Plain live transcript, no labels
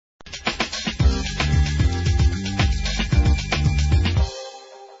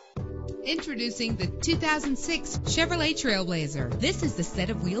Introducing the 2006 Chevrolet TrailBlazer. This is the set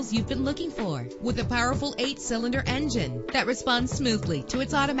of wheels you've been looking for, with a powerful 8-cylinder engine that responds smoothly to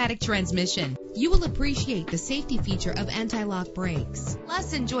its automatic transmission. You will appreciate the safety feature of anti-lock brakes.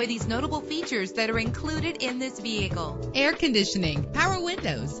 Plus, enjoy these notable features that are included in this vehicle: air conditioning, power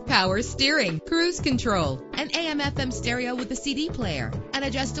windows, power steering, cruise control, an AM/FM stereo with a CD player, an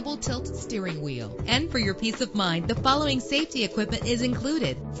adjustable tilt steering wheel. And for your peace of mind, the following safety equipment is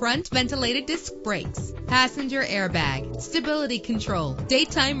included: front ventilated disc brakes, passenger airbag, stability control,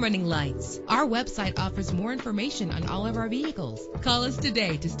 daytime running lights. Our website offers more information on all of our vehicles. Call us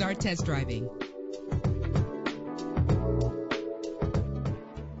today to start test driving.